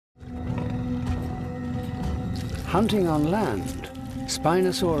Hunting on land,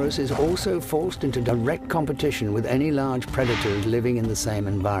 Spinosaurus is also forced into direct competition with any large predators living in the same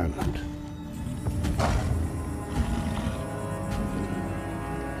environment.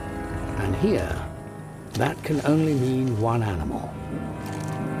 And here, that can only mean one animal.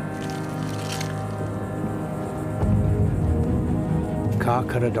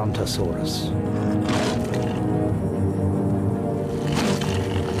 Carcharodontosaurus.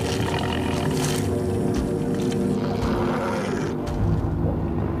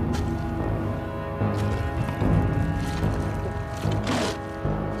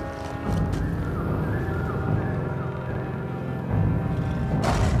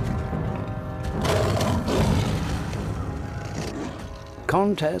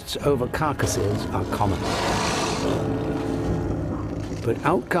 Contests over carcasses are common. But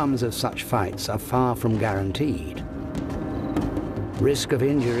outcomes of such fights are far from guaranteed. Risk of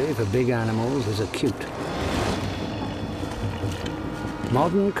injury for big animals is acute.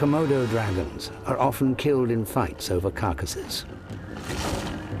 Modern Komodo dragons are often killed in fights over carcasses.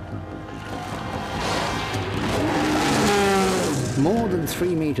 More than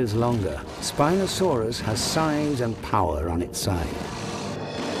 3 meters longer, Spinosaurus has size and power on its side.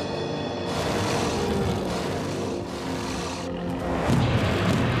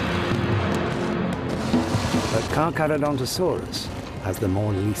 But Carcharodontosaurus has the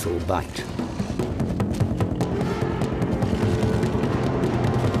more lethal bite.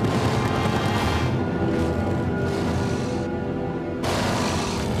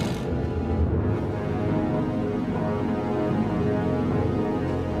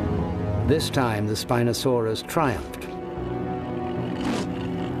 This time the Spinosaurus triumphed.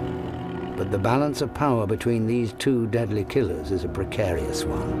 But the balance of power between these two deadly killers is a precarious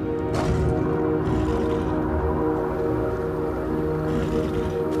one.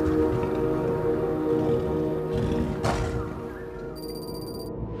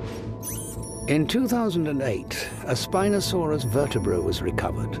 In 2008, a Spinosaurus vertebra was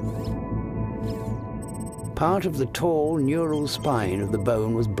recovered. Part of the tall neural spine of the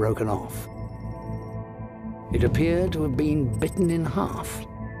bone was broken off. It appeared to have been bitten in half.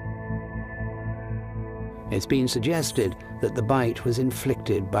 It's been suggested that the bite was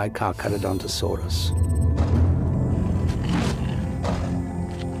inflicted by Carcharodontosaurus.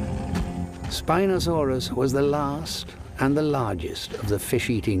 Spinosaurus was the last and the largest of the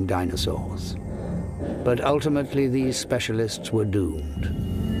fish-eating dinosaurs. But ultimately these specialists were doomed.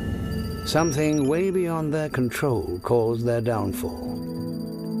 Something way beyond their control caused their downfall.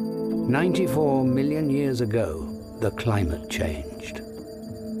 94 million years ago, the climate changed.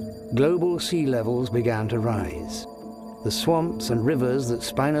 Global sea levels began to rise. The swamps and rivers that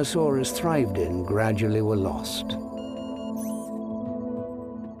Spinosaurus thrived in gradually were lost.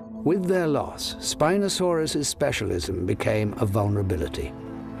 With their loss, Spinosaurus's specialism became a vulnerability.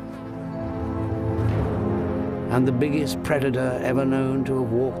 And the biggest predator ever known to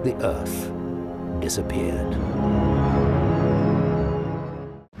have walked the earth disappeared.